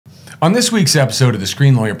On this week's episode of the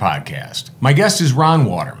Screen Lawyer Podcast, my guest is Ron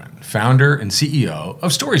Watermon, founder and CEO of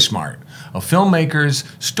StorySmart, a filmmaker's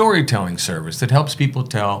storytelling service that helps people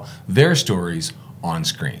tell their stories on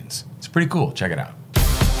screens. It's pretty cool. Check it out.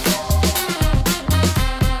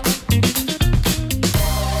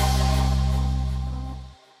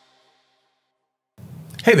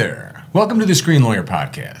 Hey there. Welcome to the Screen Lawyer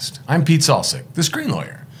Podcast. I'm Pete Salsich, the Screen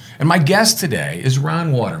Lawyer, and my guest today is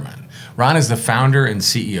Ron Watermon. Ron is the founder and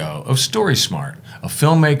CEO of StorySmart, a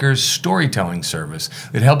filmmaker's storytelling service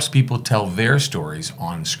that helps people tell their stories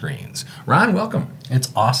on screens. Ron, welcome.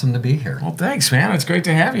 It's awesome to be here. Well, thanks, man. It's great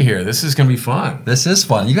to have you here. This is going to be fun. This is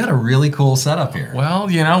fun. You got a really cool setup here. Well,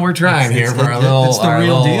 you know, we're trying It's for the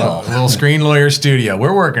real deal. Little Screen Lawyer studio.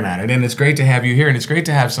 We're working on it, and it's great to have you here, and it's great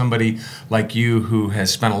to have somebody like you who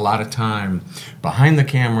has spent a lot of time behind the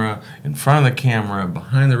camera, in front of the camera,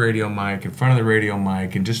 behind the radio mic, in front of the radio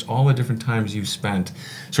mic, and just all the different times you've spent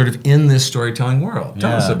sort of in this storytelling world.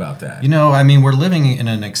 Tell us about that. You know, I mean, we're living in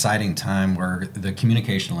an exciting time where the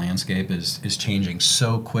communication landscape is changing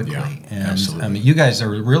so quickly. Yeah, and absolutely. I mean, you guys are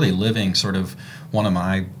really living sort of one of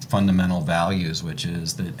my fundamental values, which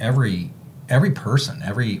is that every person,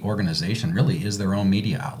 every organization really is their own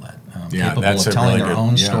media outlet, capable of telling their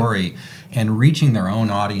own story and reaching their own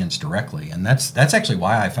audience directly. And that's actually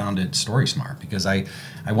why I founded StorySmart, because I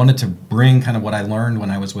wanted to bring kind of what I learned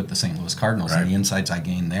when I was with the St. Louis Cardinals and the insights I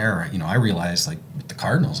gained there. You know, I realized, like, with the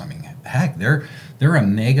Cardinals, I mean, heck, they're a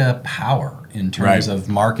mega power in terms of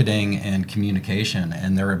marketing and communication,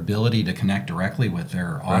 and their ability to connect directly with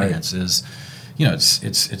their audience is, you know,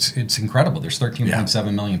 it's incredible. There's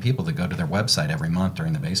 13.7 million people that go to their website every month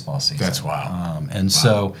during the baseball season. That's wild.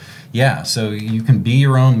 So you can be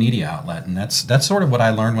your own media outlet, and that's sort of what I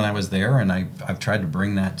learned when I was there, and I've tried to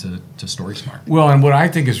bring that to StorySmart. Well, and what I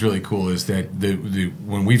think is really cool is that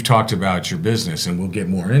when we've talked about your business, and we'll get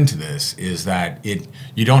more into this, is that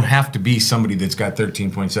you don't have to be somebody that's got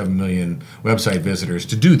 13.7 million website visitors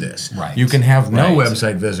to do this. Right. You can have no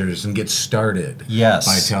website visitors and get started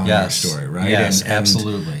by telling your story, right? Yes, and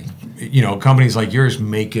absolutely. You know, companies like yours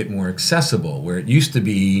make it more accessible, where it used to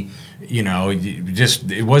be, you know,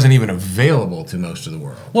 it wasn't even available to most of the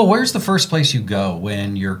world. Well, where's the first place you go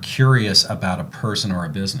when you're curious about a person or a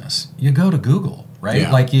business? You go to Google, right?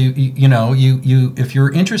 Yeah. Like you if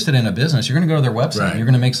you're interested in a business, you're going to go to their website. Right. You're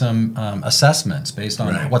going to make some assessments based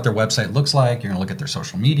on what their website looks like. You're going to look at their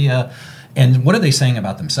social media, and what are they saying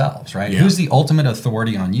about themselves, right? Yeah. Who's the ultimate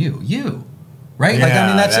authority on you? You. Right? Yeah, like, I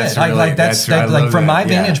mean, that's it. Really, like from my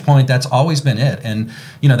vantage point, that's always been it. And,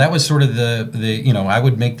 you know, that was sort of the you know, I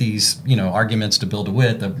would make these, you know, arguments to Bill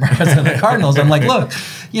DeWitt, the president of the Cardinals. I'm like, look,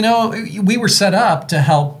 you know, we were set up to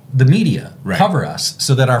help the media cover us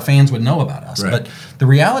so that our fans would know about us. But the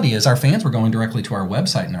reality is our fans were going directly to our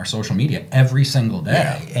website and our social media every single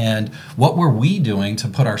day. Yeah. And what were we doing to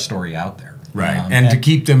put our story out there? Right, and to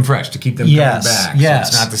keep them fresh, to keep them coming back.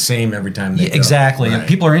 Yes, so it's not the same every time they go. Exactly. Right. If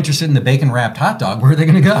people are interested in the bacon-wrapped hot dog, where are they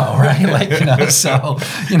going to go, right? Like, you know, so,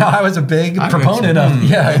 you know, I was a big proponent of,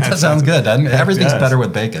 it sounds good. Everything's better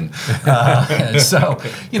with bacon. So,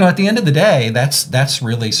 you know, at the end of the day, that's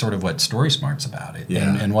really sort of what StorySmart's about.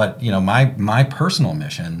 And what, you know, my personal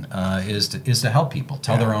mission is to help people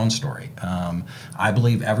tell their own story. I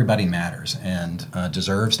believe everybody matters and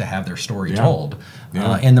deserves to have their story told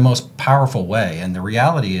in the most powerful way. And the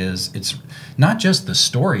reality is, it's not just the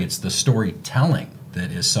story, it's the storytelling that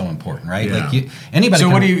is so important, right? Yeah. Like anybody. So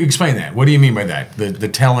what do you explain that? What do you mean by that? The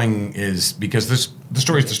telling is because the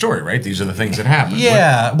story's the story, right? These are the things that happen.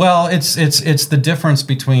 Yeah. Well, it's the difference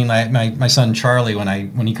between my son Charlie,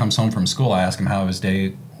 when he comes home from school, I ask him how his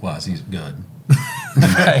day was. He's good.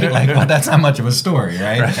 Right? Like, well, that's not much of a story,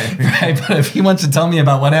 right? But if he wants to tell me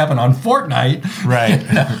about what happened on Fortnite,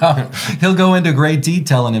 you know, he'll go into great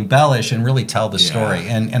detail and embellish and really tell the story.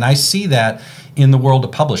 And I see that in the world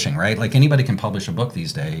of publishing, right? Like, anybody can publish a book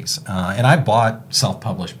these days. And I bought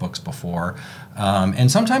self-published books before, and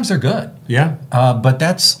sometimes they're good. Yeah. But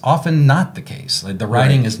that's often not the case. Like, the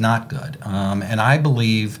writing is not good. And I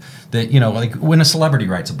believe that, you know, like when a celebrity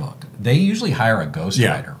writes a book, they usually hire a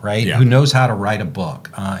ghostwriter, right? Who knows how to write a book.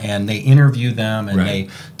 And they interview them and they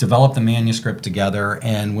develop the manuscript together.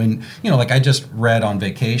 And when, you know, like I just read on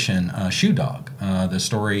vacation, Shoe Dog, the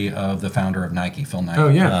story of the founder of Nike, Phil Knight. Oh,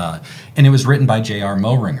 yeah. And it was written by J.R.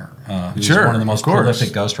 Moehringer, who's one of the most prolific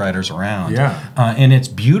ghostwriters around. Yeah. And it's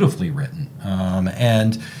beautifully written.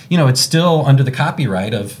 And it's still under the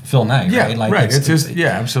copyright of Phil Knight, right? Like right. It's just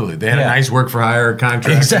absolutely. They had a nice work for hire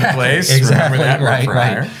contract in place. Exactly. Remember that? Right.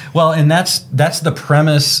 Hire. Well, and that's the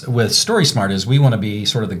premise with StorySmart is we want to be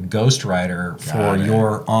sort of the ghostwriter for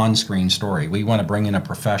your on-screen story. We want to bring in a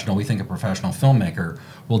professional. We think a professional filmmaker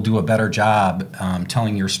will do a better job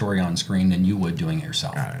telling your story on screen than you would doing it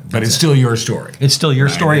yourself. But it's still your story. It's still your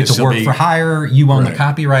story. It's a work for hire. You own the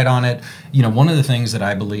copyright on it. One of the things that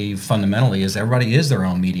I believe fundamentally is everybody is their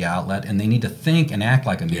own media outlet, and they need to think and act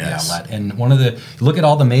like a media outlet. And look at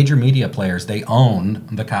all the major media players, they own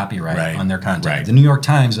the copyright on their content. Right. The New York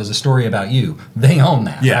Times does a story about you. They own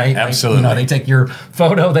that, right? Absolutely. They take your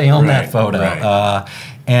photo, they own that photo. Right.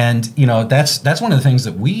 And that's one of the things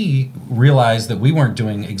that we realized that we weren't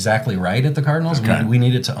doing exactly right at the Cardinals. Okay. We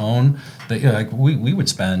needed to own we would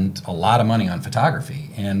spend a lot of money on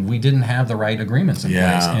photography, and we didn't have the right agreements in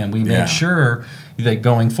place. And we made sure that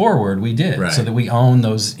going forward we did, so that we own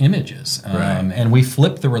those images. And we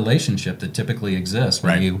flipped the relationship that typically exists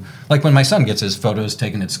when when my son gets his photos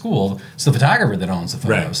taken at school, it's the photographer that owns the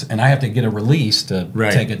photos, and I have to get a release to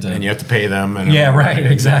take it to, and you have to pay them. And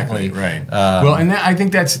exactly. Right. Well, and I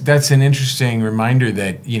think that's an interesting reminder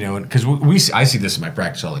that because I see this in my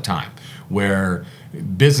practice all the time, where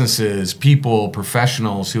businesses, people,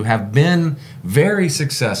 professionals who have been very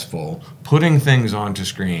successful putting things onto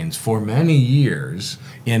screens for many years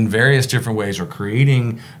in various different ways or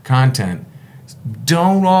creating content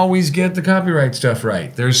don't always get the copyright stuff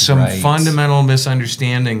right. There's some fundamental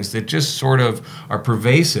misunderstandings that just sort of are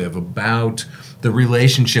pervasive about the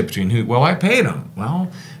relationship between I paid them. Well,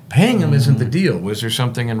 paying them isn't the deal. Was there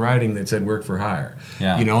something in writing that said work for hire?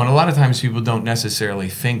 Yeah. And a lot of times people don't necessarily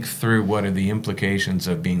think through what are the implications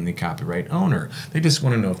of being the copyright owner. They just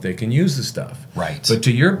want to know if they can use the stuff. Right. But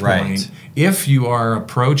to your point, if you are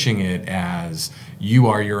approaching it as you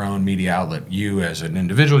are your own media outlet, you as an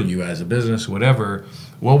individual, you as a business, whatever,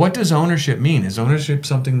 well, what does ownership mean? Is ownership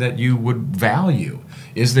something that you would value?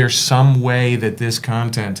 Is there some way that this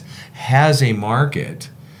content has a market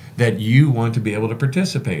that you want to be able to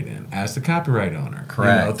participate in as the copyright owner?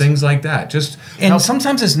 Correct. Things like that.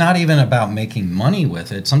 Sometimes it's not even about making money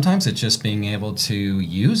with it. Sometimes it's just being able to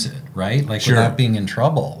use it, right? Without being in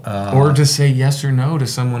trouble. Or to say yes or no to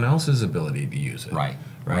someone else's ability to use it. Right.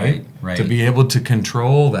 To be able to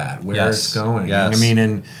control that, where it's going. Yes.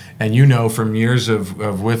 And from years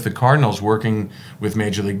of with the Cardinals working with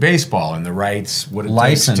Major League Baseball and the rights, what it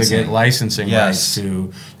takes to get licensing rights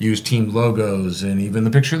to use team logos and even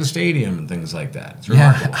the picture of the stadium and things like that. It's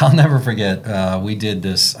remarkable. I'll never forget. We did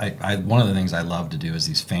this. One of the things I love to do is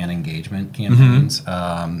these fan engagement campaigns.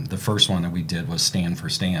 The first one that we did was Stand for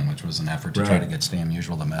Stan, which was an effort to try to get Stan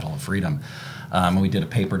Musial the Medal of Freedom. And we did a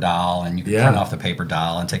paper doll, and you could print off the paper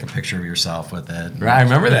doll and take a picture of yourself with it. Right, I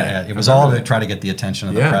remember that. It was all to try to get the attention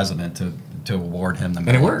of the president to award him the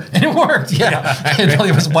medal. And it worked. And it worked,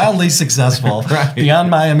 it was wildly successful, beyond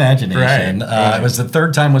my imagination. It was the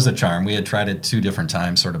third time was a charm. We had tried it 2 different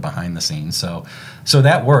times, sort of behind the scenes. So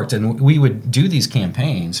that worked, and we would do these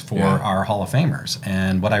campaigns for our Hall of Famers.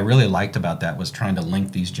 And what I really liked about that was trying to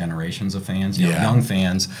link these generations of fans, young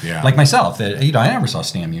fans like myself. That I never saw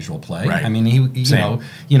Stan Musial play. Right. I mean,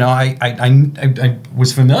 I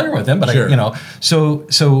was familiar with him, but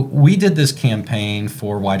So we did this campaign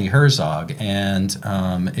for Whitey Herzog, and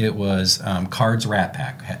it was Cards Rat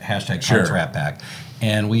Pack, hashtag Cards Rat Pack,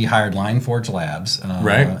 and we hired Lineforge Labs,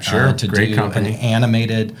 to Great do company. an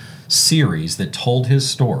animated series that told his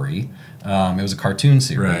story. It was a cartoon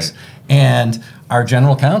series, and our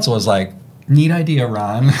general counsel was like, "Neat idea,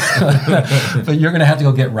 Ron, but you're going to have to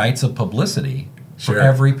go get rights of publicity for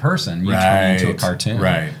every person you turn into a cartoon."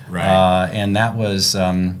 And that was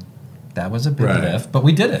a big lift, but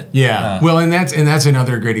we did it. Well, and that's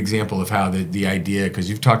another great example of how the idea, because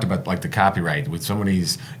you've talked about the copyright with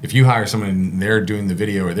if you hire someone and they're doing the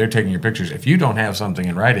video or they're taking your pictures, if you don't have something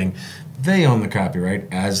in writing, they own the copyright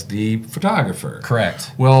as the photographer.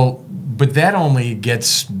 Correct. Well, but that only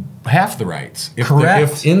gets half the rights. Correct.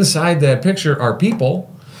 If inside that picture are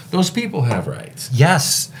people, those people have rights.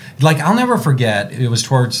 Yes. I'll never forget, it was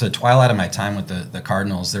towards the twilight of my time with the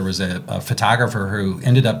Cardinals. There was a photographer who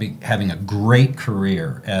ended up having a great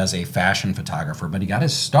career as a fashion photographer, but he got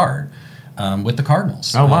his start with the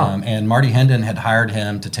Cardinals. Oh, wow. And Marty Hendon had hired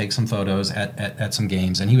him to take some photos at some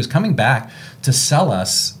games, and he was coming back to sell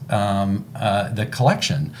us the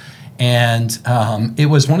collection. And it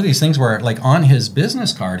was one of these things where, on his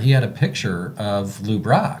business card, he had a picture of Lou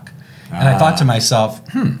Brock. And I thought to myself,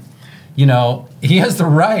 he has the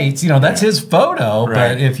rights. You know, that's his photo.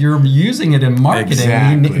 Right. But if you're using it in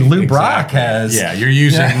marketing, Lou Brock has. Yeah, you're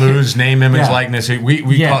using Lou's name, image, likeness. We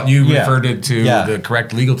referred it to the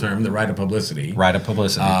correct legal term, the right of publicity. Right of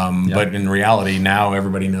publicity. But in reality, now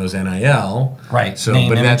everybody knows NIL. Right. So, name,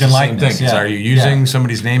 but image, that's and the same likeness. thing. So are you using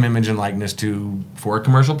somebody's name, image, and likeness for a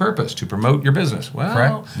commercial purpose, to promote your business?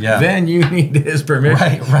 Well, then you need his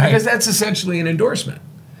permission. Right. Because that's essentially an endorsement.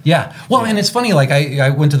 Yeah. Well, and it's funny, like I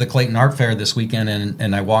went to the Clayton Art Fair this weekend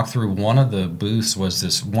and I walked through one of the booths was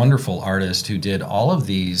this wonderful artist who did all of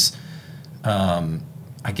these,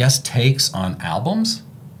 I guess, takes on albums,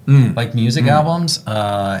 like music albums.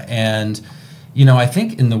 And, you know, I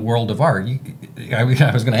think in the world of art, I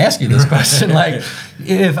was going to ask you this question, like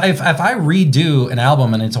if I redo an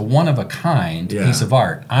album and it's a one-of-a-kind piece of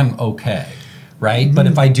art, I'm okay, right? But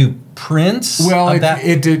if I do prints,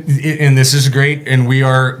 and this is great, and we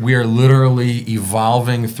are literally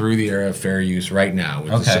evolving through the era of fair use right now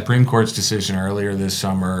with the Supreme Court's decision earlier this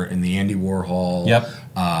summer in the Andy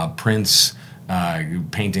Warhol Prince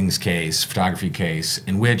paintings case, photography case,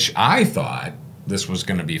 in which I thought this was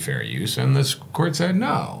going to be fair use, and this court said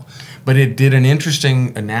no. But it did an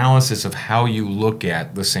interesting analysis of how you look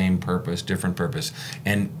at the same purpose, different purpose,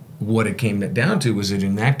 and what it came down to was that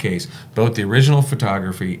in that case, both the original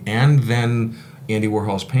photography and then Andy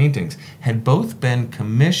Warhol's paintings had both been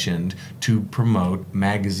commissioned to promote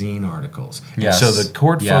magazine articles. Yes. And so the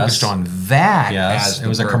court focused on that as the it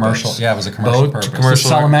was purpose. A commercial. Yeah, it was a commercial both purpose. Commercial,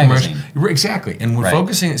 to sell a magazine. Exactly. And we're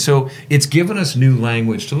focusing, so it's given us new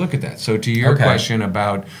language to look at that. So to your question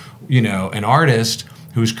about, you know, an artist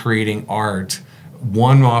who's creating art,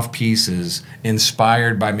 one-off pieces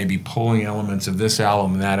inspired by maybe pulling elements of this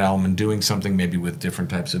album and that album and doing something maybe with different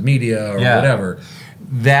types of media or whatever,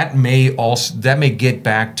 that may get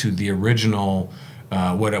back to the original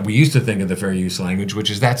what we used to think of the fair use language, which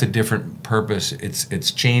is that's a different purpose.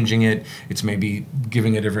 It's changing it. It's maybe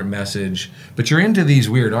giving a different message. But you're into these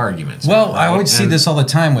weird arguments. Well, I always see this all the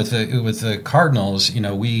time with the Cardinals. You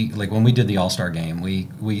know, we like when we did the All-Star game, we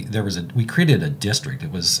created a district.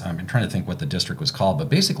 It was I'm trying to think what the district was called, but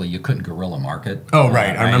basically you couldn't guerrilla market. Oh,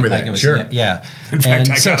 right. I remember that. It was, sure. Yeah. In fact,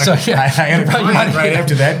 I had a client right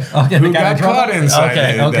after that who got caught inside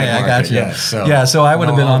that market. I got you. Yes, so I would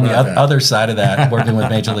have been on the other side of that, working with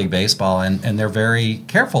Major League Baseball, and they're very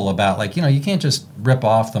careful about, like, you know, you can't just rip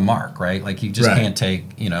off the mark, right? Like, you just can't take,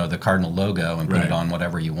 you know, the Cardinal logo and put it on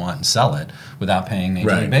whatever you want and sell it without paying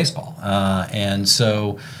Major League Baseball. And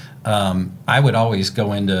so I would always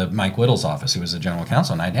go into Mike Whittle's office, who was the general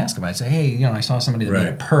counsel, and I'd ask him, I'd say, hey, you know, I saw somebody that made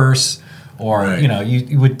a purse, or you know,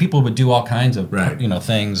 people would do all kinds of you know,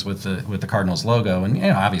 things with the Cardinals logo, and you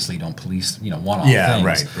know, obviously you don't police, you know, one-off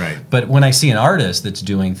things. But when I see an artist that's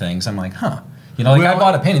doing things, I'm like, huh. You know, like, I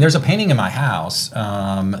bought a painting. There's a painting in my house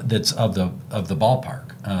that's of the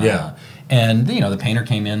ballpark. And you know, the painter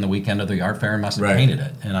came in the weekend of the art fair and must have painted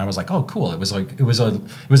it. And I was like, oh, cool. It was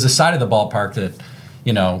the side of the ballpark that,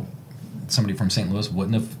 you know, somebody from St. Louis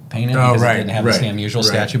wouldn't have painted because it didn't have the same usual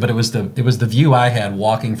statue. But it was the view I had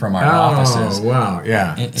walking from our offices. Oh, wow,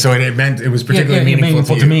 yeah. So it meant it was particularly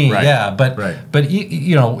meaningful to me. Yeah, but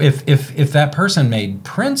you know, if that person made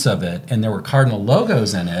prints of it and there were Cardinal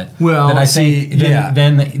logos in it, then I think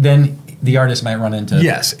then the artist might run into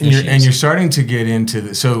issues. And you're starting to get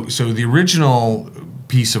into so the original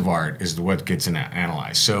piece of art is what gets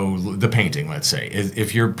analyzed. So the painting, let's say,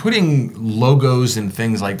 if you're putting logos and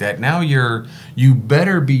things like that, now you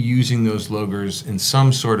better be using those logos in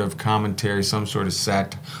some sort of commentary, some sort of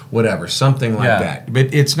set, whatever, something like that.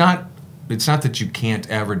 But it's not that you can't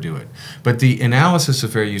ever do it. But the analysis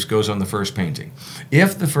of fair use goes on the first painting.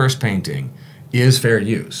 If the first painting is fair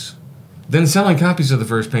use, then selling copies of the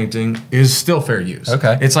first painting is still fair use.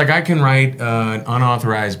 Okay. It's like I can write an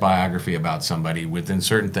unauthorized biography about somebody within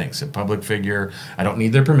certain things. A public figure, I don't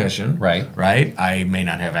need their permission. Right. I may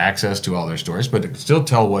not have access to all their stories, but still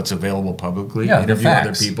tell what's available publicly. Interview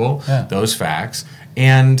other people, those facts.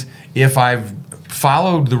 And if I've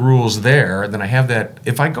followed the rules there, then I have that.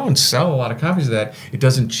 If I go and sell a lot of copies of that, it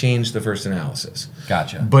doesn't change the first analysis.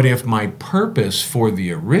 Gotcha. But if my purpose for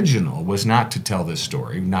the original was not to tell this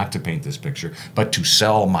story, not to paint this picture, but to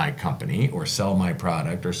sell my company or sell my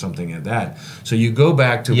product or something like that, so you go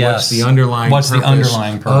back to what's the underlying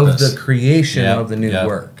purpose of the creation of the new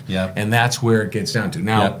work. And that's where it gets down to.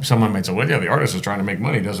 Now, someone might say, well, the artist is trying to make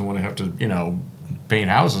money, doesn't want to have to, you know, paint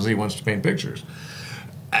houses, he wants to paint pictures.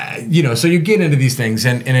 You know, so you get into these things,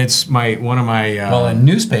 and it's one of my well, and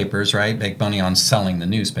newspapers, right, make money on selling the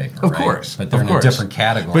newspaper, of course, but they're in a different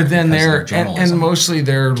category. But then and mostly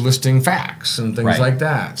they're listing facts and things like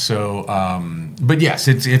that. So But yes,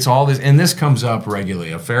 it's all this, and this comes up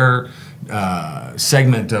regularly. A fair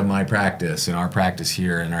segment of my practice and our practice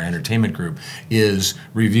here in our entertainment group is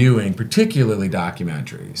reviewing particularly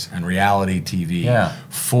documentaries and reality TV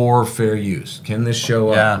for fair use. Can this show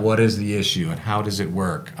up? What is the issue and how does it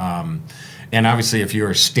work? And obviously if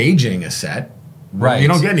you're staging a set, you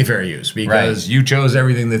don't get any fair use because you chose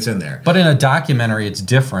everything that's in there. But in a documentary, it's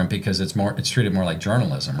different because it's treated more like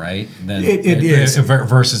journalism, right? Than it is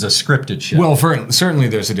versus a scripted show. Well, certainly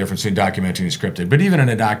there's a difference between documentary and scripted. But even in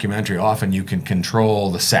a documentary, often you can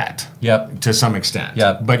control the set to some extent.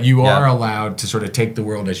 But you are allowed to sort of take the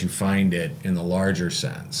world as you find it in the larger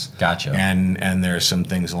sense. Gotcha. And there are some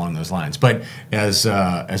things along those lines. But as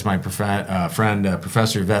my friend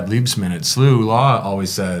Professor Yvette Liebsman at SLU Law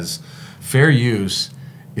always says, fair use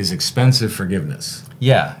is expensive forgiveness.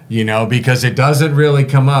 Yeah. You know, because it doesn't really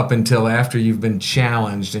come up until after you've been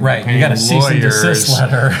challenged and you're paying you got a cease and desist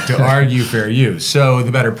letter to argue fair use. So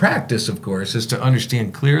the better practice, of course, is to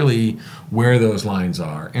understand clearly where those lines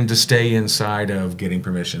are and to stay inside of getting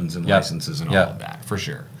permissions and licenses and all of that, for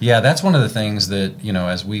sure. Yeah, that's one of the things that, you know,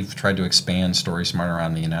 as we've tried to expand StorySmart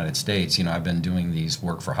around the United States, you know, I've been doing these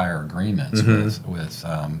work-for-hire agreements with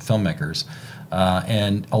filmmakers.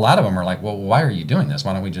 And a lot of them are like, well, why are you doing this?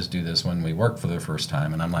 Why don't we just do this when we work for the first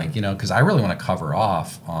time? And I'm like, you know, because I really want to cover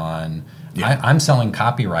off on, I'm selling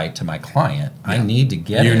copyright to my client. I need to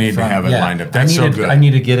get You need to have it lined up. That's so good. I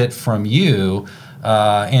need to get it from you.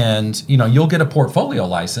 And, you know, you'll get a portfolio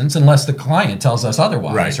license unless the client tells us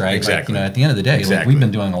otherwise, right? Exactly. Like, you know, at the end of the day, like, we've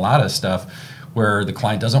been doing a lot of stuff where the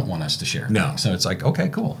client doesn't want us to share. No. So it's like, okay,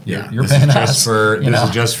 cool. You're this paying is us. This is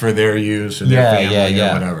just for their use or their family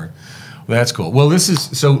or whatever. Well, that's cool. Well,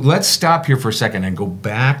 so let's stop here for a second and go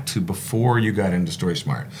back to before you got into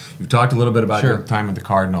StorySmart. You've talked a little bit about your time at the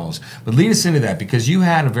Cardinals, but lead us into that because you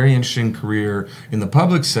had a very interesting career in the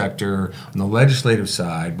public sector on the legislative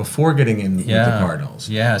side before getting in with the Cardinals.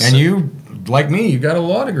 Yeah. And you, like me, you got a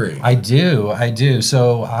law degree. I do.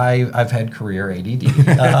 So I've had career ADD.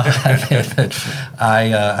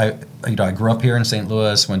 I grew up here in St.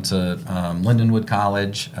 Louis, went to Lindenwood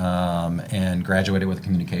College, and graduated with a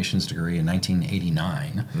communications degree in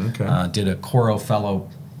 1989. Okay. Did a Coro Fellow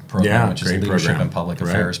program, which is a leadership and public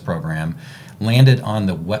affairs program. Landed on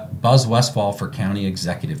the Buzz Westfall for County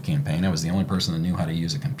Executive campaign. I was the only person that knew how to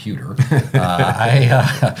use a computer.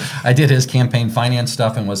 I did his campaign finance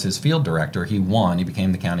stuff and was his field director. He won. He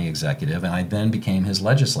became the county executive, and I then became his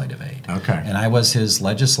legislative aide. Okay. And I was his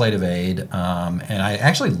legislative aide, and I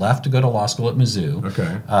actually left to go to law school at Mizzou.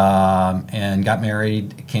 Okay. And got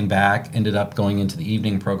married, came back, ended up going into the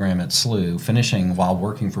evening program at SLU, finishing while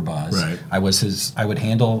working for Buzz. Right. I would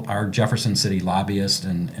handle our Jefferson City lobbyist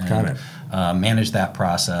and manage that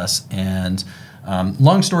process. And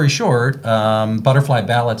long story short, butterfly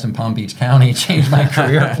ballots in Palm Beach County changed my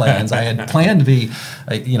career plans. I had planned to be,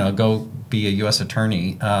 go be a U.S.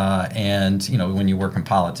 attorney, and when you work in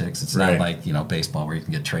politics, it's not like baseball where you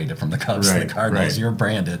can get traded from the Cubs to the Cardinals. You're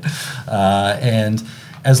branded, and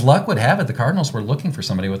as luck would have it, the Cardinals were looking for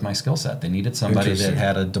somebody with my skill set. They needed somebody that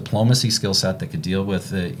had a diplomacy skill set that could deal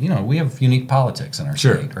with we have unique politics in our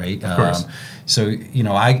state, right? Of course. So,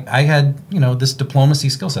 I had, this diplomacy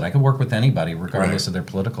skill set. I could work with anybody regardless of their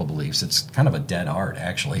political beliefs. It's kind of a dead art,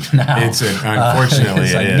 actually, now. Unfortunately,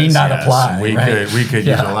 it's like, it is. Need not apply. We could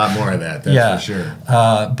use a lot more of that, that's for sure.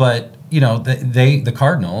 But the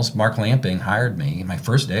Cardinals, Mark Lamping hired me. My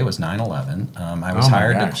first day was 9/11. I was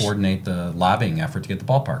hired to coordinate the lobbying effort to get the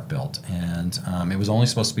ballpark built, and it was only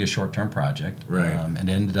supposed to be a short-term project. It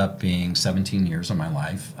ended up being 17 years of my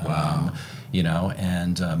life. Wow.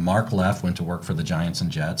 And Mark left, went to work for the Giants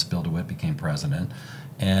and Jets. Bill DeWitt became president,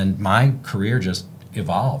 and my career just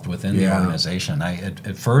evolved within the organization.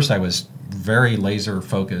 At first I was very laser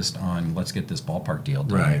focused on let's get this ballpark deal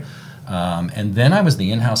done. And then I was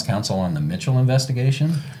the in-house counsel on the Mitchell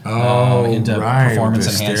investigation into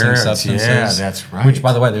performance enhancing substances. Yeah, that's right. Which,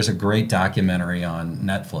 by the way, there's a great documentary on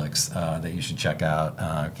Netflix that you should check out.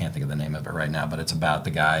 I can't think of the name of it right now, but it's about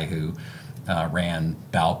the guy who ran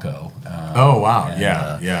Balco. Oh, wow.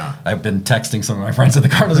 And, I've been texting some of my friends at the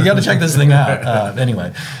Cardinals, you got to check this thing out.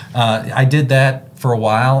 Anyway, I did that for a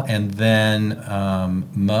while, and then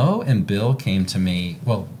Mo and Bill came to me.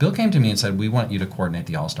 Well, Bill came to me and said, we want you to coordinate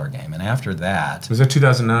the All-Star Game. And after that... Was that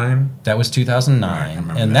 2009? That was 2009.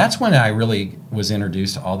 Right, and that's when I really was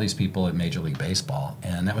introduced to all these people at Major League Baseball.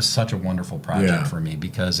 And that was such a wonderful project for me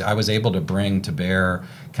because I was able to bring to bear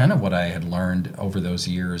kind of what I had learned over those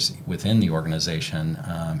years within the organization,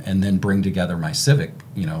 and then bring together my civic,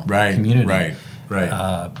 community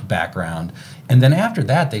background. And then after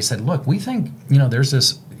that, they said, look, we think, there's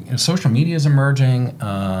this, social media is emerging.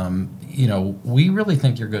 you know, we really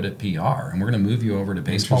think you're good at PR, and we're going to move you over to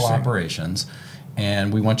baseball operations,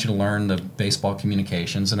 and we want you to learn the baseball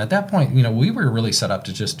communications. And at that point, you know, we were really set up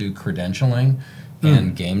to just do credentialing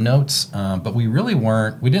and game notes, but we really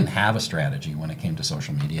we didn't have a strategy when it came to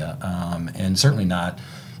social media, and certainly not,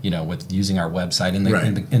 you know, with using our website.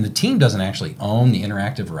 And the team doesn't actually own the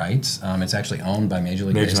interactive rights. It's actually owned by Major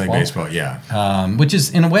League Baseball. Major League Baseball, yeah. Which is,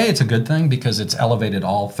 in a way, it's a good thing because it's elevated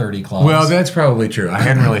all 30 clubs. Well, that's probably true. I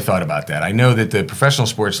hadn't really thought about that. I know that the professional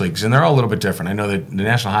sports leagues, and they're all a little bit different. I know that the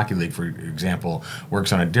National Hockey League, for example,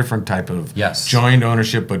 works on a different type of joint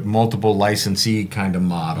ownership, but multiple licensee kind of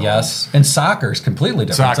model. Yes, and soccer is completely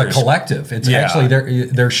different. It's a collective. It's actually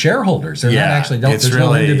they're shareholders. They're not actually there's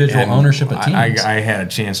no individual ownership of teams. I had a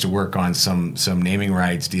chance to work on some naming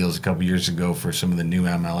rights deals a couple years ago for some of the new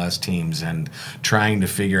MLS teams, and trying to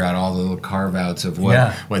figure out all the little carve outs of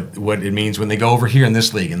what it means when they go over here in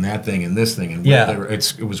this league and that thing and this thing, and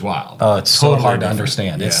it was wild. Oh, it's totally so hard to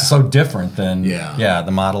understand. It's so different than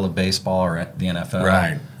the model of baseball or the NFL.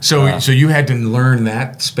 Right. So you had to learn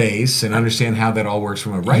that space and understand how that all works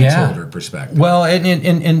from a rights holder perspective. Well,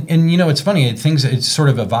 and you know, it's funny, it's sort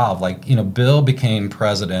of evolved. Like, you know, Bill became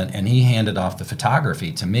president, and he handed off the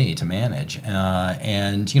photography to me to manage.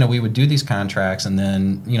 And you know, we would do these contracts, and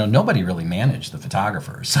then, you know, nobody really managed the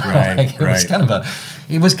photographers. Right. Like, it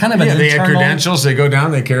was kind of an internal. They had credentials. They go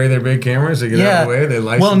down. They carry their big cameras. They get out of the way. They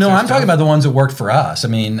license. Well, no, I'm talking about the ones that worked for us. I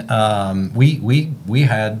mean, we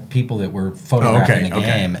had people that were photographing the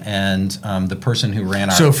game. And the person who ran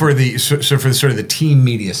our for the sort of the team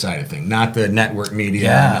media side of thing, not the network media,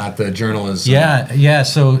 not the journalism.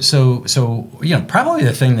 So you know, probably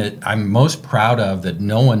the thing that I'm most proud of that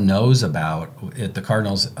no one knows about at the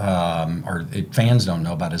Cardinals, or fans don't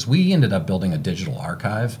know about, is we ended up building a digital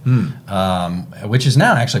archive, which is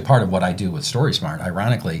now actually part of what I do with StorySmart,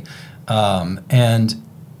 ironically, and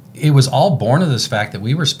it was all born of this fact that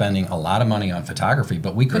we were spending a lot of money on photography,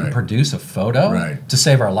 but we couldn't produce a photo to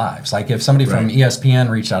save our lives. Like, if somebody from ESPN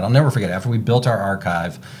reached out, I'll never forget, after we built our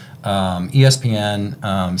archive,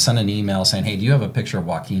 ESPN sent an email saying, "Hey, do you have a picture of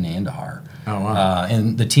Joaquin Andahar?" Oh, wow.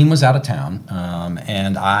 And the team was out of town,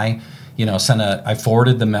 and I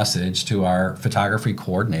forwarded the message to our photography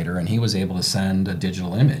coordinator, and he was able to send a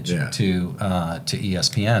digital image to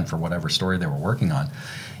ESPN for whatever story they were working on.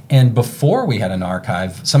 And before we had an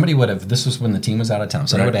archive, somebody would have, this was when the team was out of town,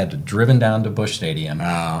 somebody would have had to driven down to Busch Stadium,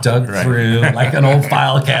 dug through like an old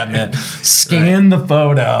file cabinet, scanned the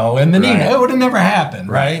photo, and then it would have never happened,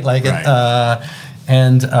 right? Like,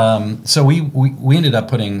 so we ended up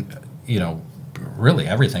putting, you know, really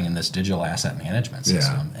everything in this digital asset management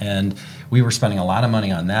system. And we were spending a lot of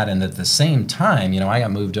money on that. And at the same time, you know, I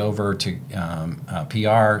got moved over to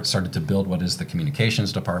PR, started to build what is the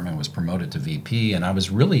communications department, was promoted to VP. And I was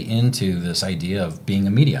really into this idea of being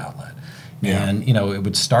a media outlet. And, you know, it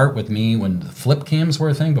would start with me when the flip cams were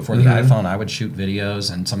a thing. Before the iPhone, I would shoot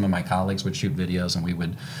videos, and some of my colleagues would shoot videos, and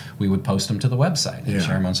we would post them to the website and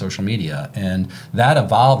share them on social media. And that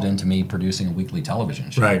evolved into me producing a weekly television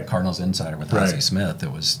show, Cardinals Insider with Ozzie Smith.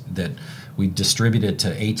 That we distributed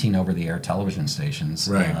to 18 over-the-air televition stations.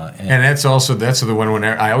 And that's the one when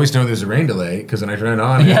I always know there's a rain delay, because when I turn it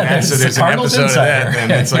on, so there's an episode of that,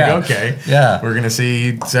 and it's like, okay, we're going to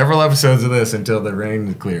see several episodes of this until the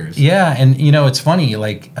rain clears. And you know, it's funny,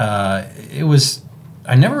 like,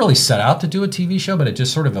 I never really set out to do a TV show, but it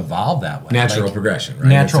just sort of evolved that way. Natural progression, right?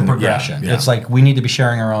 Natural progression. It's like, we need to be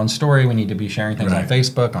sharing our own story. We need to be sharing things on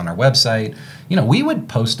Facebook, on our website. You know, we would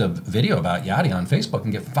post a video about Yachty on Facebook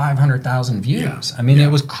and get 500,000 views. I mean, it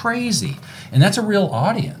was crazy. And that's a real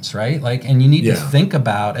audience, right? Like, and you need to think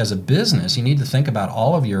about, as a business, you need to think about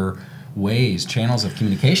all of your channels of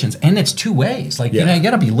communications, and it's two ways. Like, you know, you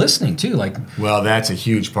got to be listening too. Like, well, that's a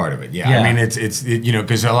huge part of it. I mean, it's you know,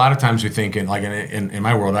 because a lot of times we think in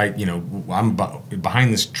my world, I'm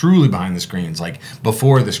truly behind the screens, like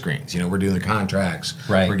before the screens. You know, we're doing the contracts,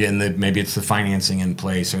 we're getting maybe it's the financing in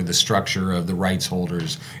place, or the structure of the rights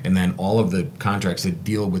holders, and then all of the contracts that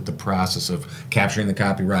deal with the process of capturing the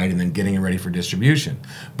copyright and then getting it ready for distribution.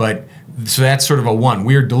 But so that's sort of a one.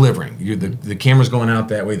 We're delivering. The camera's going out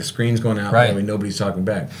that way, the screen's going out that way, nobody's talking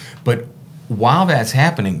back. But while that's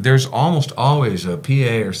happening, there's almost always a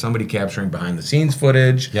PA or somebody capturing behind the scenes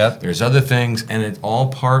footage. There's other things, and it's all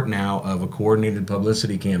part now of a coordinated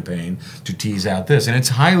publicity campaign to tease out this. And it's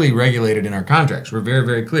highly regulated in our contracts. We're very,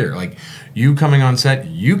 very clear. Like, you coming on set,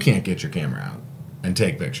 you can't get your camera out and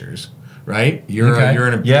take pictures. Right? You're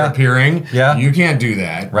appearing. You can't do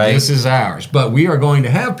that. This is ours. But we are going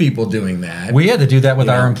to have people doing that. We had to do that with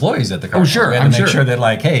our employees at the Cardinals. We had to make sure that,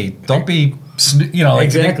 like, hey, don't be you know, like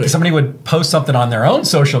Exactly. somebody would post something on their own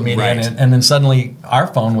social media, Right. and then suddenly our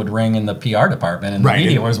phone would ring in the PR department, and Right. the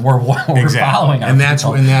media we're following. And that's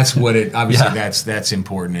what it obviously Yeah. that's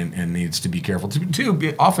important and needs to be careful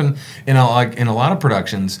too. Often in a lot of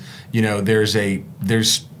productions, you know, there's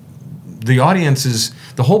the audience is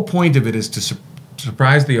the whole point of it is to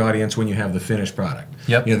surprise the audience when you have the finished product.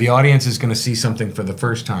 Yep. You know, the audience is going to see something for the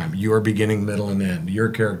first time. Your beginning, middle, and end. Your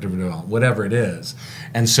character development, whatever it is.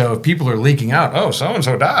 And so if people are leaking out, oh, so and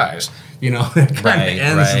so dies, you know, that kind of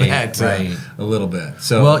ends that a little bit.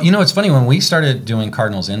 So well, you know, it's funny when we started doing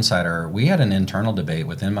Cardinals Insider, we had an internal debate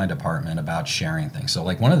within my department about sharing things. So,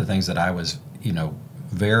 like, one of the things that I was, you know,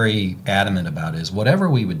 very adamant about is whatever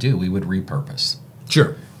we would do, we would repurpose.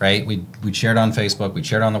 Sure. Right, we'd share it on Facebook, we'd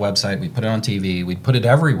share it on the website, we'd put it on TV, we'd put it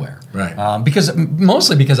everywhere. Right.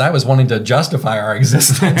 Mostly because I was wanting to justify our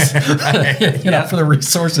existence, you know, for the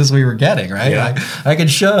resources we were getting. Right. Yeah. I could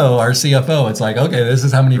show our CFO. It's like, okay, this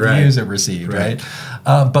is how many views it received. Right.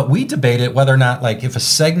 But we debated whether or not, like, if a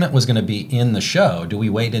segment was going to be in the show, do we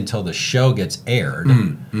wait until the show gets aired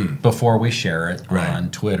before we share it on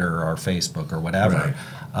Twitter or Facebook or whatever?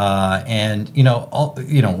 Right. And you know,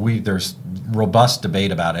 there's robust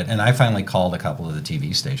debate about it, and I finally called a couple of the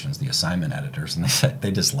TV stations, the assignment editors, and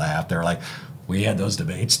they just laughed. They were like, "We had those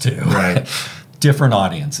debates too." Right. Different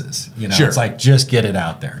audiences, you know. Sure. It's like, just get it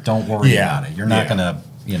out there. Don't worry about it. You're not gonna,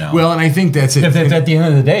 you know. Well, and I think that's it. If at the end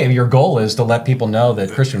of the day, if your goal is to let people know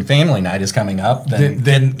that Christian Family Night is coming up,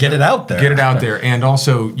 then get it out there. Get it out there. And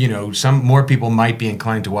also, you know, some more people might be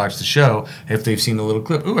inclined to watch the show if they've seen a little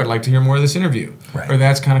clip. Ooh, I'd like to hear more of this interview. Right. Or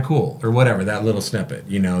that's kind of cool. Or whatever, that little snippet.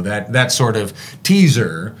 You know, that sort of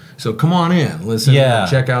teaser. So come on in, listen,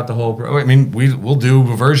 check out the whole. I mean, we'll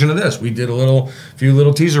do a version of this. We did a few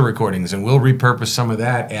little teaser recordings, and we'll repurpose some of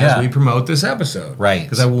that as we promote this episode. Right.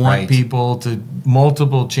 Because I want people to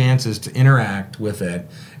multiple chances to interact with it,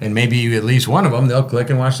 and maybe at least one of them they'll click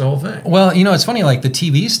and watch the whole thing. Well, you know, it's funny, like the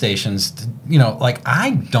TV stations, you know, like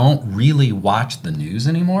I don't really watch the news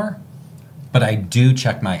anymore, but I do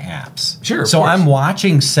check my apps. Sure. So I'm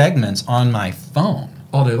watching segments on my phone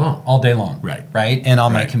all day long. Right. And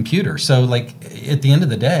on my computer. So, like, at the end of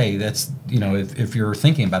the day, that's, you know, if you're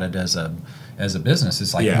thinking about it as a business,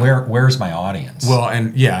 it's like, where's my audience? Well,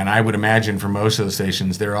 and I would imagine for most of the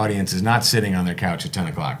stations, their audience is not sitting on their couch at 10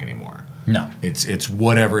 o'clock anymore. No. It's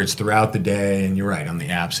whatever, it's throughout the day, and you're right, on the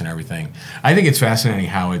apps and everything. I think it's fascinating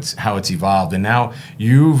how it's evolved, and now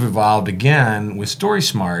you've evolved again with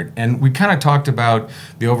StorySmart, and we kind of talked about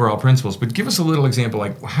the overall principles, but give us a little example,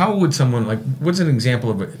 like how would someone, like, what's an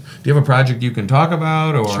example of it? Do you have a project you can talk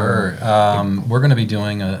about? Or Sure. We're going to be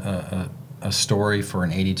doing a story for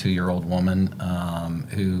an 82-year-old woman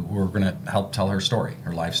who we're going to help tell her story,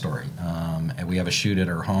 her life story. And we have a shoot at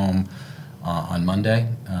her home on Monday.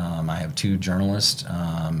 I have two journalists,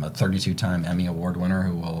 a 32-time Emmy Award winner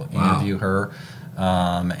who will interview her,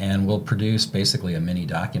 and we'll produce basically a mini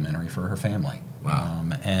documentary for her family. Wow.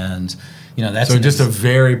 And, you know, that's so just a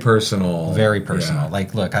very personal. Very personal.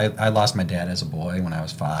 Like, look, I lost my dad as a boy when I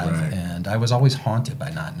was 5, and I was always haunted by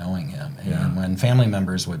not knowing him. And when family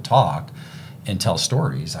members would talk and tell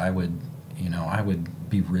stories, I would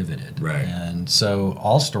be riveted. Right. And so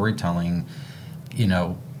all storytelling, you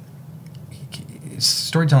know,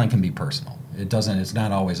 storytelling can be personal. It's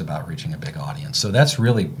not always about reaching a big audience. So that's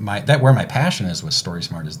really where my passion is with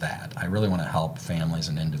StorySmart is that. I really want to help families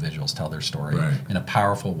and individuals tell their story in a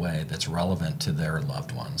powerful way that's relevant to their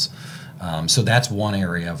loved ones. So that's one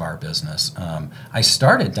area of our business. I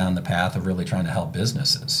started down the path of really trying to help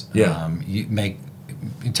businesses.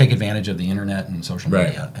 You take advantage of the internet and social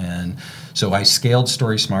media, and so I scaled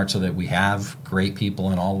StorySmart so that we have great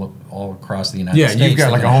people in all across the United States. Yeah, you've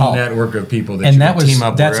got like a whole network of people that you can team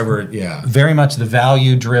up wherever. Yeah, very much the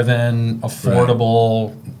value-driven,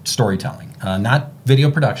 affordable storytelling, not video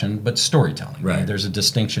production, but storytelling. Right. There's a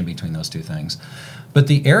distinction between those two things. But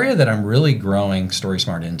the area that I'm really growing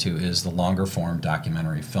StorySmart into is the longer form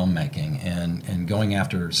documentary filmmaking and going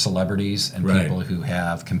after celebrities and people who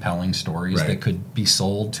have compelling stories that could be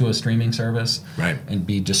sold to a streaming service and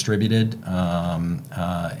be distributed.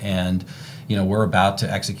 And you know, we're about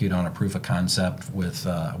to execute on a proof of concept with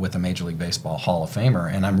a Major League Baseball Hall of Famer,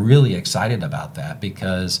 and I'm really excited about that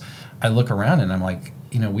because I look around and I'm like,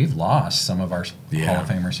 you know, we've lost some of our Hall of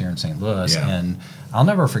Famers here in St. Louis, and I'll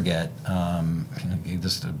never forget,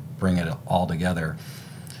 just to bring it all together,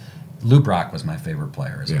 Lou Brock was my favorite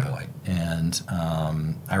player as a boy. And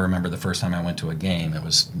I remember the first time I went to a game, it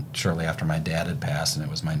was shortly after my dad had passed, and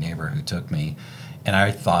it was my neighbor who took me. And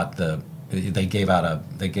I thought they gave out a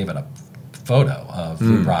photo of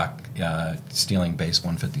Lou Brock stealing base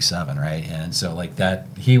 157, right? And so like that,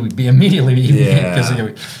 he would be immediately, because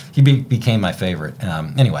he became my favorite.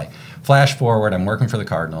 Anyway, flash forward, I'm working for the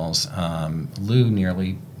Cardinals. Lou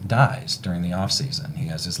nearly dies during the off season. He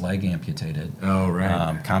has his leg amputated. Oh,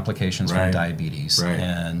 right. Complications from diabetes. Right.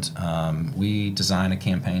 And we design a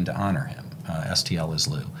campaign to honor him. STL is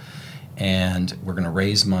Lou. And we're going to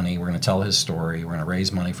raise money. We're going to tell his story. We're going to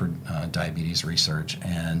raise money for diabetes research.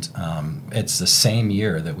 And it's the same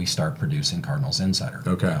year that we start producing Cardinals Insider.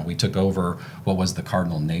 Okay. We took over what was the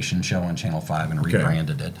Cardinal Nation show on Channel 5 and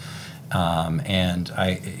rebranded it. And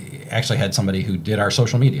I actually had somebody who did our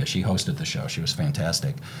social media. She hosted the show. She was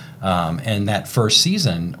fantastic. And that first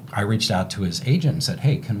season, I reached out to his agent and said,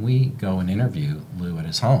 hey, can we go and interview Lou at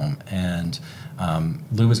his home? And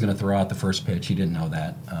Lou was going to throw out the first pitch. He didn't know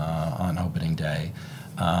that on opening day.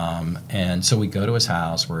 And so we go to his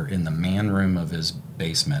house. We're in the man room of his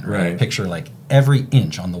basement. Right? Picture like every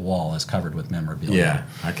inch on the wall is covered with memorabilia. Yeah,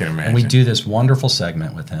 I can imagine. And we do this wonderful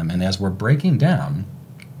segment with him. And as we're breaking down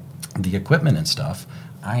the equipment and stuff,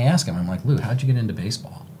 I ask him, I'm like, Lou, how'd you get into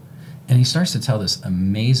baseball? And he starts to tell this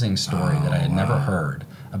amazing story that I had never heard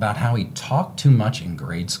about how he talked too much in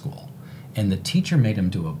grade school. And the teacher made him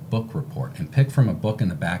do a book report and pick from a book in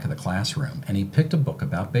the back of the classroom. And he picked a book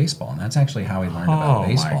about baseball. And that's actually how he learned about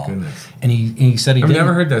baseball. Oh, my goodness. And he said I've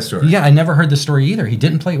never heard that story. Yeah, I never heard the story either. He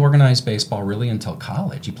didn't play organized baseball really until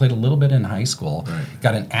college. He played a little bit in high school,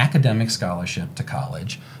 got an academic scholarship to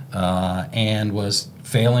college, and was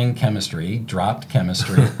failing chemistry, dropped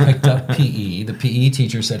chemistry, picked up PE. The PE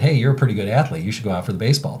teacher said, hey, you're a pretty good athlete. You should go out for the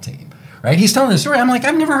baseball team. Right? He's telling the story. I'm like,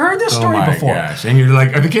 I've never heard this story before. Oh, my gosh. And you're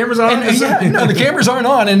like, are the cameras on? No, the cameras aren't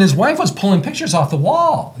on. And his wife was pulling pictures off the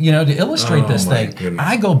wall, to illustrate this thing. Goodness.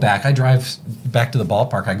 I go back. I drive back to the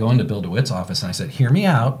ballpark. I go into Bill DeWitt's office, and I said, hear me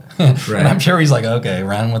out. And I'm sure he's like, okay,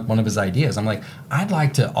 ran with one of his ideas. I'm like, I'd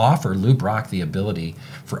like to offer Lou Brock the ability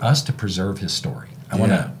for us to preserve his story. I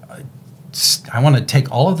want to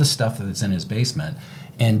take all of the stuff that's in his basement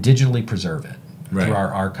and digitally preserve it. Through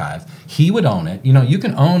our archive. He would own it. You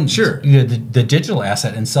can own the digital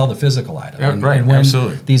asset and sell the physical item. And when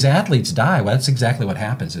absolutely. These athletes die, well, that's exactly what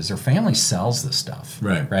happens is their family sells this stuff.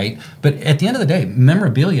 Right? But at the end of the day,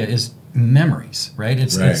 memorabilia is memories, right?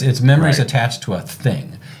 It's memories attached to a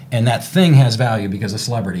thing. And that thing has value because a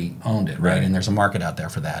celebrity owned it, right? And there's a market out there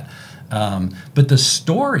for that. But the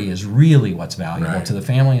story is really what's valuable to the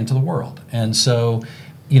family and to the world. And so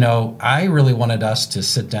I really wanted us to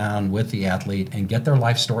sit down with the athlete and get their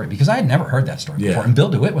life story because I had never heard that story before. And Bill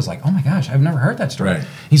DeWitt was like, oh my gosh, I've never heard that story.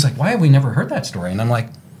 He's like, why have we never heard that story? And I'm like,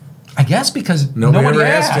 I guess because nobody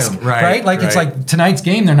asked him. Right? Like it's like tonight's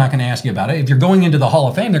game, they're not going to ask you about it. If you're going into the Hall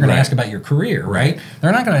of Fame, they're going to ask about your career, right?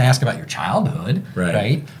 They're not going to ask about your childhood,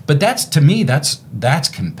 right? But that's, to me, that's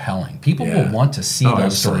compelling. People will want to see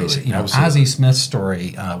those stories. Ozzie Smith's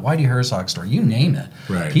story, Whitey Herzog's story, you name it.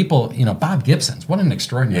 People, Bob Gibson's, what an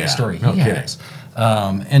extraordinary story he has.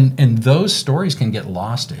 And those stories can get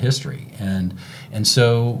lost to history. And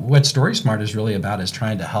so what StorySmart is really about is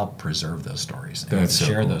trying to help preserve those stories and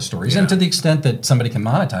share those stories. And to the extent that somebody can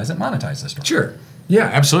monetize the story. Sure. Yeah,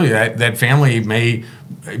 absolutely. That family may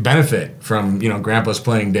benefit from, Grandpa's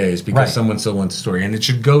playing days because someone still wants a story, and it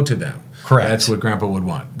should go to them. Correct. That's what Grandpa would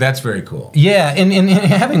want. That's very cool. Yeah, and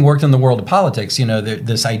having worked in the world of politics,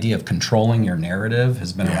 this idea of controlling your narrative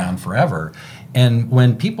has been around forever. And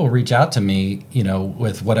when people reach out to me,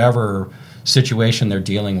 with whatever situation they're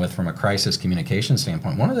dealing with from a crisis communication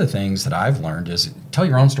standpoint, one of the things that I've learned is tell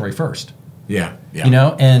your own story first. Yeah.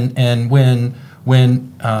 And when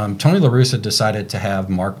Tony La Russa decided to have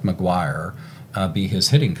Mark McGuire be his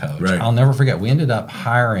hitting coach, I'll never forget, we ended up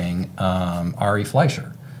hiring Ari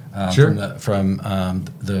Fleischer. From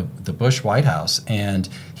the Bush White House, and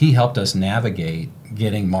he helped us navigate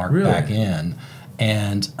getting Mark back in.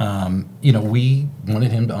 And we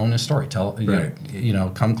wanted him to own his story,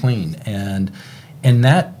 come clean, and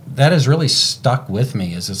that has really stuck with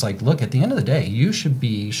me. It's like, look, at the end of the day, you should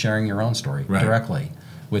be sharing your own story directly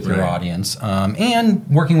with your audience, and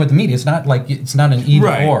working with the media. It's not an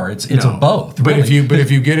either or. It's a both. But really.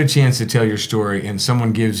 if you get a chance to tell your story, and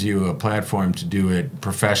someone gives you a platform to do it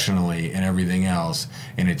professionally and everything else,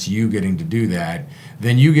 and it's you getting to do that,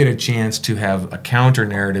 then you get a chance to have a counter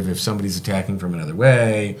narrative if somebody's attacking from another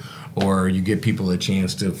way, or you give people a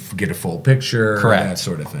chance to get a full picture, that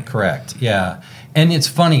sort of thing. Correct. Yeah. And it's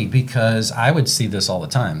funny because I would see this all the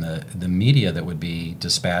time. The media that would be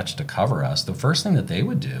dispatched to cover us, the first thing that they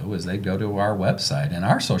would do is they'd go to our website and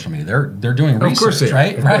our social media. They're doing research, of course they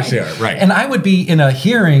right? Are. Of course they are, right. And I would be in a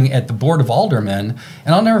hearing at the Board of Aldermen,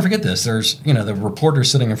 and I'll never forget this. There's, the reporter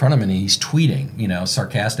sitting in front of me, and he's tweeting,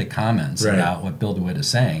 sarcastic comments about what Bill DeWitt is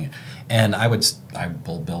saying. And I would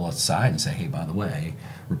pull Bill aside and say, hey, by the way,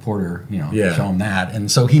 reporter, Yeah. show him that. And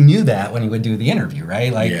so he knew that when he would do the interview,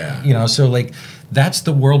 right? Like, so like that's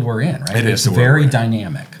the world we're in, right? It's very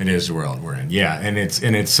dynamic. It is the world we're in. Yeah, and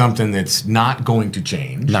it's something that's not going to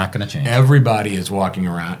change. Not going to change. Everybody is walking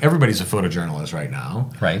around. Everybody's a photojournalist right now.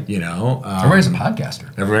 Right. Everybody's a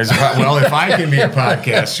podcaster. Well, if I can be a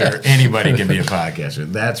podcaster, anybody can be a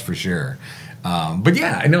podcaster. That's for sure. But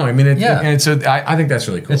yeah, I know. I mean, and so I think that's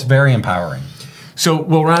really cool. It's very empowering. So,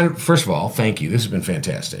 well, Ron, first of all, thank you. This has been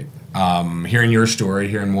fantastic. Hearing your story,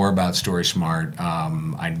 hearing more about StorySmart,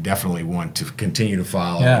 I definitely want to continue to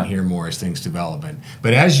follow and hear more as things develop.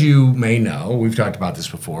 But as you may know, we've talked about this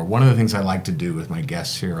before, one of the things I like to do with my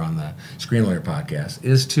guests here on the Screen Lawyer podcast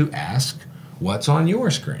is to ask what's on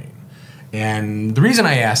your screen. And the reason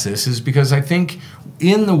I ask this is because I think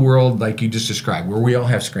in the world like you just described, where we all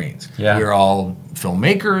have screens, we're all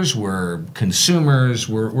filmmakers, we're consumers,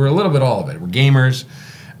 we're a little bit all of it. We're gamers.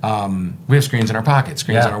 We have screens in our pockets,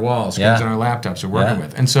 screens on our walls, screens on our laptops we're working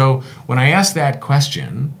with. And so when I ask that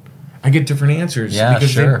question, I get different answers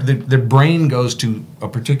because the brain goes to a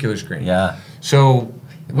particular screen. Yeah. So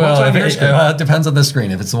well, it depends on the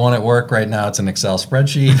screen. If it's the one at work right now, it's an Excel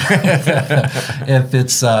spreadsheet. If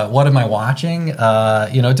it's what am I watching?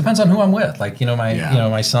 It depends on who I'm with. Like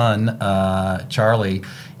my son Charlie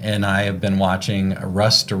and I have been watching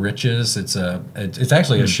Rust to Riches. It's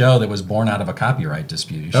actually a show that was born out of a copyright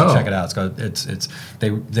dispute. You should check it out.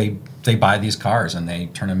 They buy these cars and they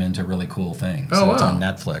turn them into really cool things. It's on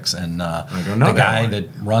Netflix. And the guy that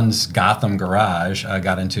runs Gotham Garage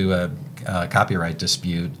got into a copyright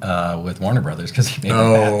dispute with Warner Brothers because he made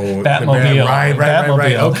Batmobile.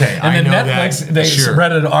 Right. Okay, and then Netflix, they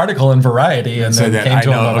read an article in Variety and then came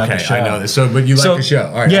to him about the show. I know this. But you like the show.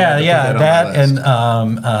 All right, that and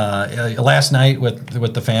last night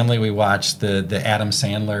with the family we watched the Adam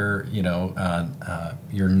Sandler,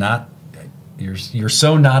 You're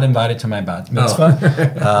so not invited to my bat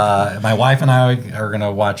mitzvah. My wife and I are going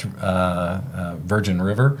to watch Virgin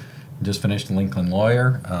River. Just finished Lincoln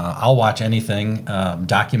Lawyer. I'll watch anything,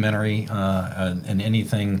 documentary, and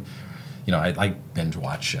anything. I binge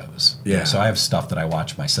watch shows. Yeah. So I have stuff that I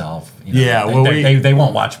watch myself. They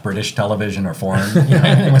won't watch British television or foreign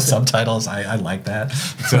with subtitles. I like that.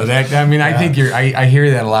 So I think I hear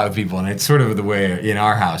that a lot of people, and it's sort of the way in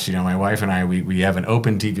our house. My wife and I we have an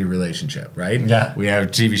open TV relationship, right? Yeah. We have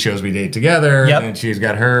TV shows we date together, and she's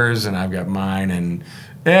got hers, and I've got mine, and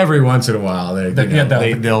every once in a while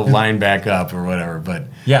they'll line back up or whatever. But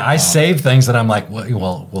I save things that I'm like,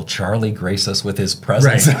 well, will Charlie grace us with his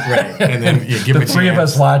presence? Right. And then you give the three of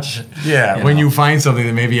us watch. Yeah, when you find something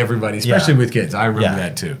that maybe everybody, especially with kids, I remember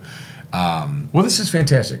that too. Well, this is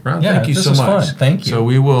fantastic, Ron. Thank you so much. Fun. Thank you. So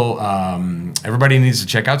we will. Everybody needs to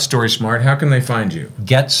check out StorySmart. How can they find you?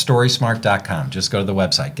 GetStorySmart.com. Just go to the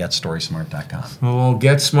website, GetStorySmart.com. Well,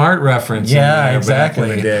 Get Smart reference. Yeah, exactly.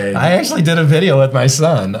 Back in the day. I actually did a video with my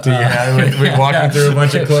son. We walking through a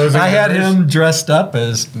bunch of clothes. I had him dressed up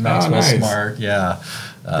as Maxwell Smart. Yeah.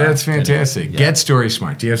 That's fantastic. Get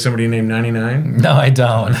StorySmart. Do you have somebody named 99? No, I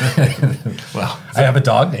don't. Well, I have a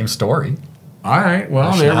dog named Story. All right.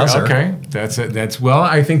 Well, there we go. Okay. That's it.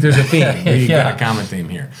 I think there's a theme. We got a common theme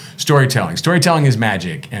here. Storytelling. Storytelling is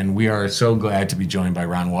magic, and we are so glad to be joined by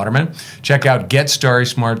Ron Watermon. Check out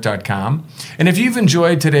GetStorySmart.com. And if you've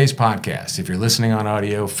enjoyed today's podcast, if you're listening on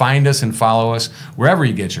audio, find us and follow us wherever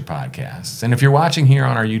you get your podcasts. And if you're watching here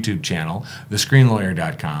on our YouTube channel,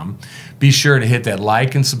 thescreenlawyer.com, be sure to hit that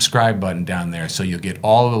like and subscribe button down there so you'll get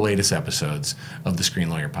all of the latest episodes of the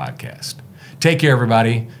Screen Lawyer podcast. Take care,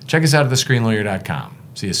 everybody. Check us out at thescreenlawyer.com.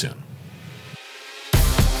 See you soon.